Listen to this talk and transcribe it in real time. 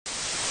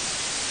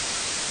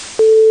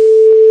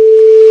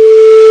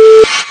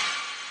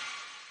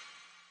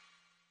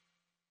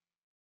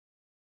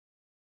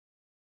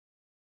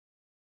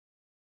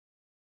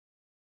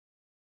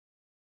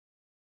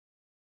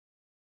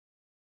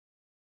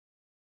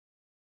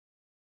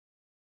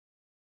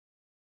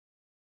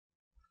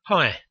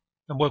Hi,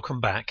 and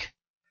welcome back.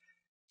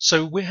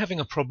 So we're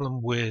having a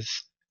problem with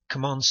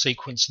command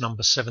sequence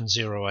number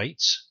 708,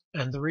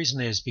 and the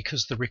reason is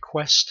because the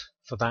request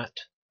for that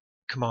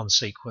command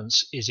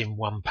sequence is in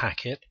one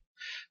packet,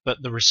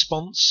 but the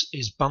response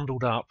is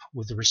bundled up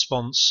with the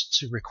response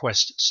to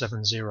request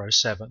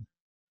 707.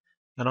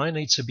 And I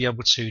need to be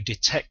able to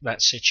detect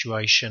that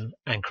situation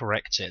and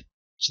correct it.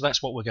 So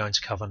that's what we're going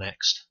to cover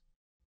next.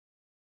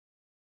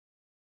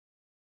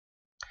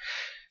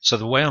 So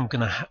the way I'm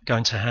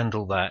going to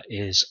handle that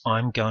is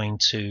I'm going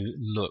to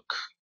look,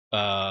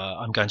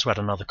 I'm going to add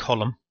another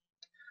column.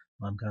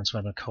 I'm going to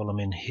add a column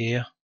in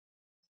here,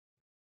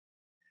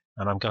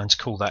 and I'm going to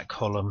call that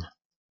column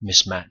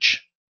mismatch.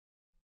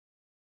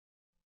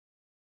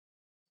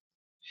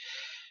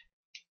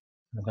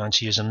 I'm going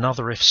to use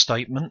another if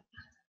statement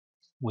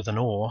with an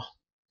or,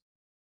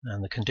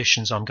 and the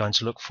conditions I'm going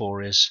to look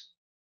for is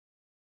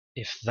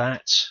if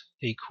that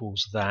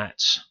equals that,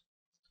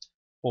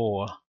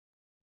 or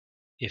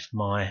if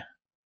my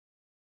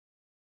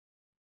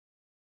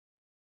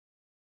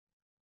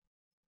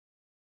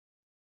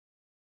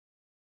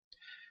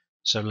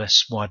so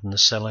let's widen the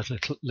cell a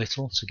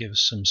little to give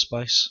us some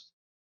space.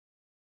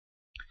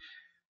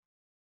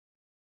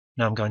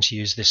 Now I'm going to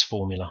use this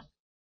formula.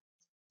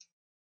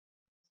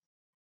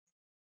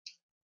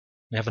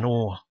 We have an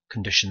or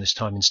condition this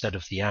time instead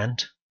of the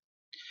and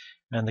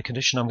the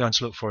condition I'm going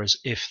to look for is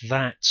if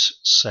that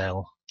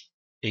cell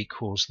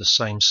equals the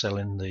same cell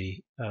in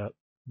the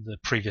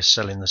previous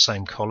cell in the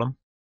same column,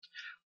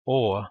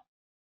 or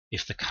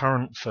if the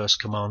current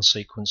first command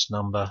sequence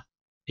number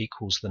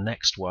equals the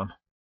next one,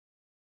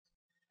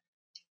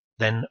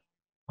 then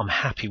I'm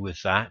happy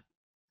with that.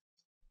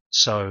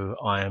 So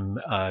I'm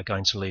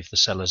going to leave the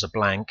cell as a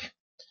blank.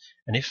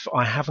 And if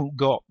I haven't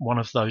got one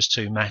of those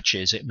two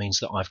matches, it means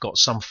that I've got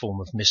some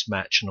form of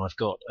mismatch, and I've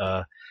got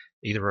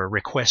either a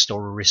request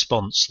or a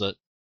response that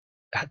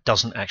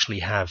doesn't actually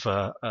have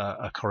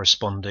a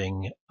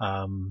corresponding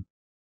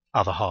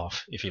other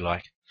half, if you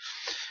like.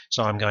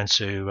 So I'm going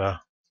to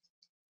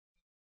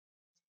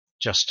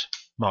just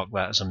mark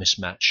that as a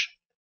mismatch.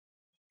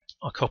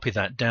 I'll copy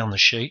that down the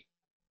sheet,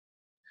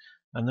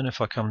 and then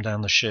if I come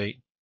down the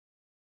sheet,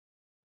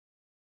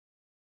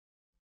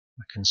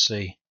 I can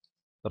see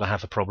that I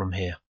have a problem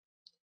here.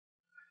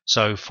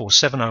 So for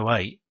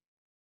 708,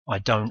 I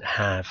don't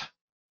have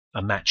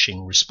a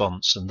matching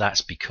response, and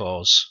that's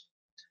because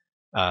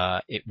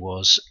it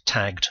was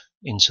tagged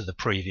into the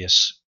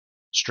previous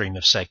stream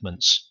of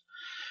segments.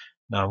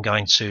 Now I'm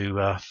going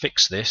to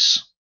fix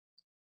this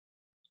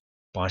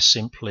by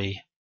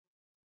simply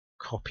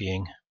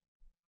copying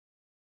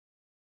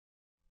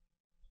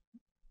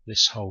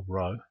this whole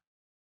row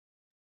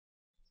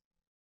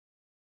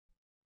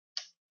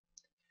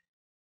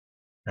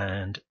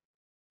and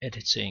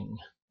editing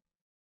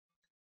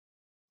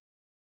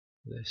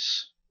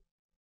this.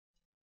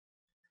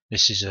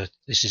 This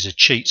is a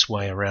cheats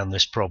way around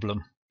this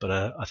problem, but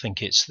I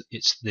think it's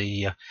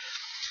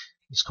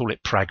let's call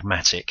it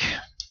pragmatic.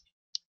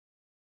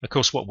 Of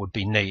course, what would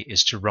be neat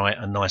is to write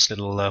a nice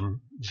little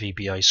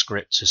VBA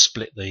script to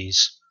split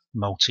these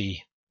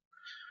multi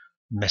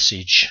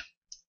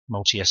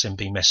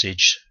SMB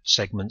message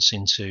segments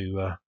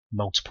into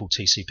multiple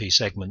TCP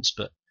segments,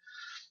 but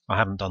I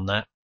haven't done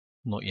that,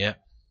 not yet.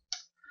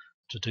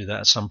 To do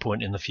that at some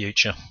point in the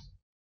future.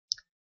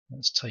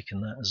 That's taken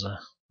that as a,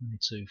 I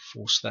need to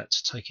force that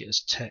to take it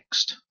as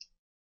text.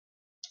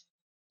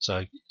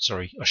 So,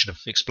 sorry, I should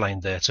have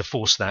explained there. To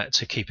force that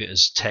to keep it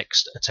as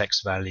text, a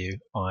text value,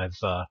 I've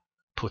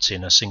put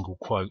in a single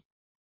quote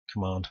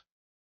command,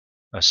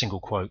 a single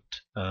quote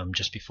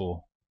just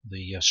before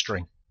the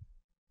string.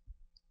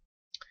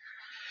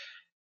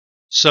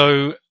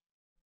 So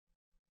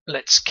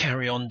let's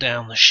carry on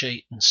down the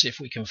sheet and see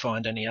if we can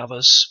find any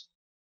others.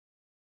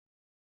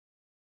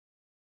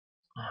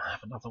 I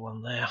have another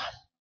one there.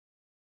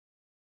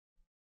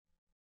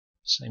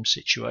 Same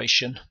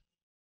situation.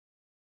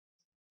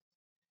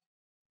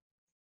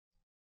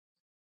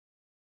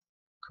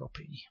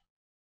 Copy.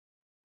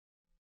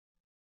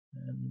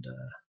 And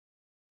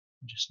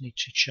I just need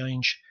to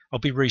change. I'll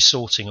be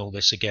resorting all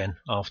this again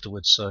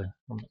afterwards, so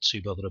I'm not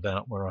too bothered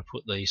about where I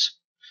put these.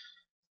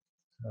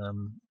 So I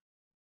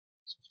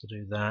have to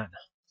do that.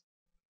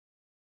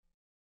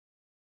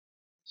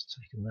 It's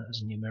taken that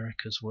as a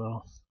numeric as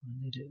well. I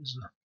need it as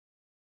a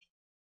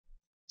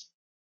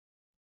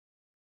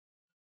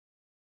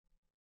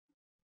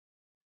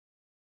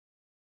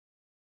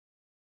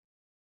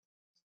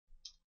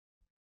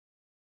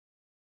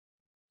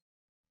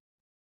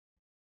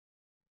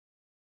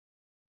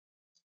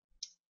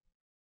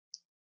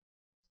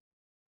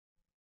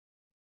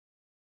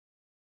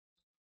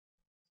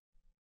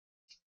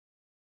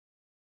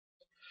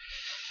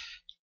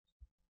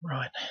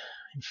right.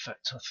 In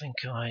fact, I think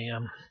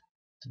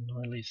didn't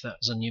I leave that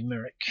as a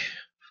numeric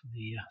for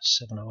the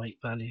 708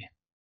 value?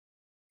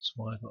 That's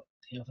why I got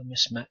the other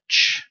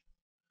mismatch.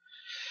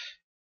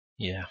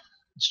 Yeah,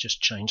 let's just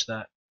change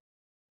that.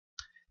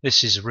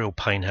 This is a real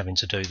pain having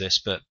to do this,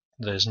 but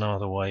there's no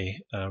other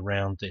way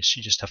around this.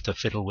 You just have to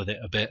fiddle with it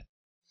a bit.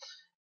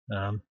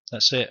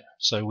 That's it.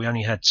 So we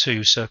only had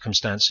 2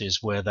 circumstances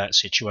where that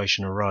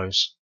situation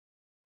arose.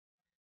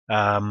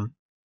 Now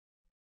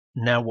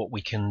what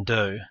we can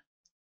do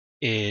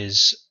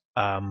is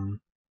what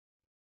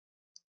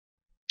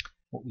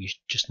we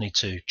just need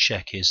to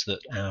check is that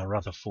our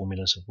other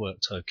formulas have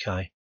worked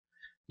okay.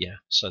 Yeah,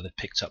 so they've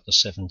picked up the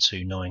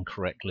 729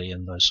 correctly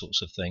and those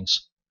sorts of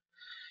things.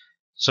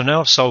 So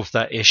now I've solved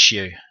that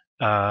issue.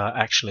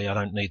 Actually, I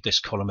don't need this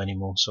column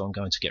anymore, so I'm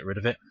going to get rid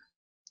of it.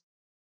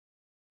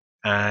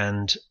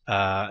 And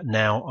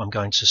now I'm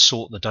going to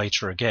sort the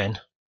data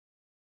again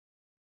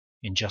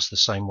in just the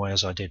same way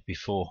as I did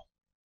before.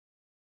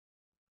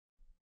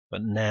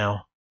 But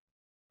now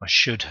I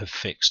should have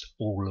fixed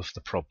all of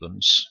the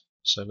problems.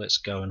 So let's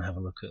go and have a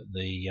look at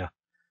the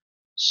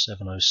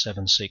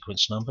 707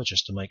 sequence number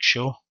just to make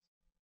sure.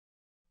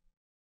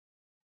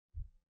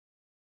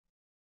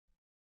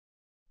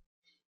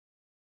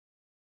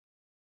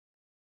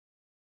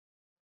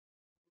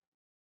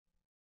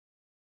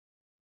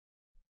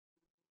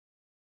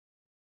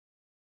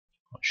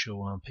 Not sure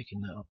why I'm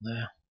picking that up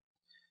there.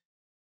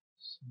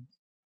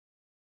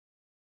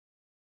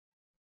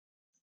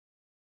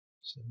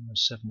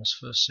 707 as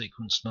first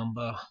sequence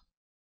number.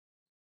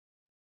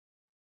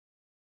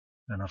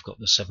 And I've got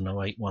the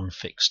 708 one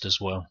fixed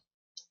as well.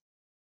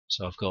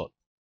 So I've got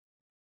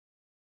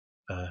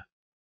a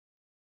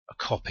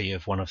copy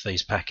of one of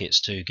these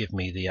packets to give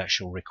me the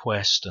actual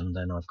request, and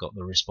then I've got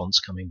the response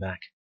coming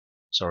back.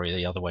 Sorry,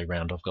 the other way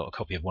round. I've got a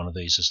copy of one of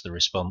these as the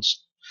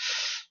response,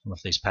 one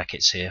of these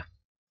packets here.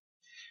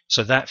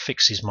 So that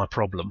fixes my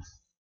problem.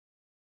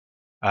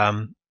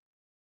 By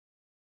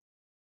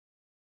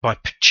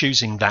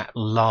choosing that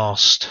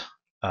the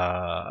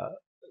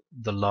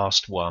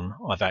last one,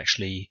 I've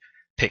actually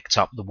picked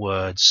up the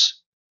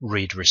words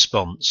read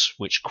response,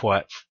 which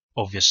quite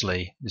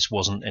obviously this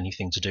wasn't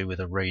anything to do with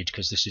a read,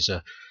 because this is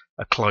a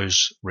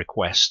close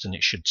request and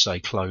it should say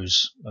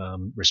close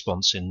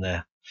response in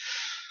there.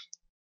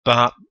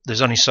 But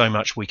there's only so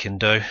much we can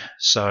do,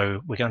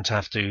 so we're going to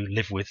have to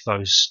live with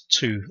those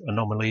 2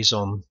 anomalies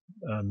on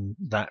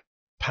that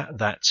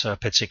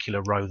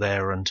particular row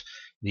there and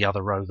the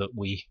other row that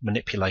we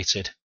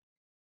manipulated.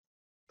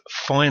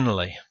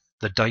 Finally,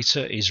 the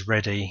data is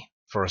ready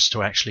for us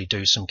to actually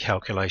do some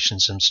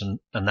calculations and some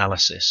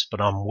analysis,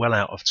 but I'm well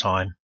out of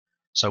time,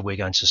 so we're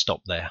going to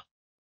stop there.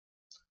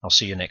 I'll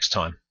see you next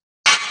time.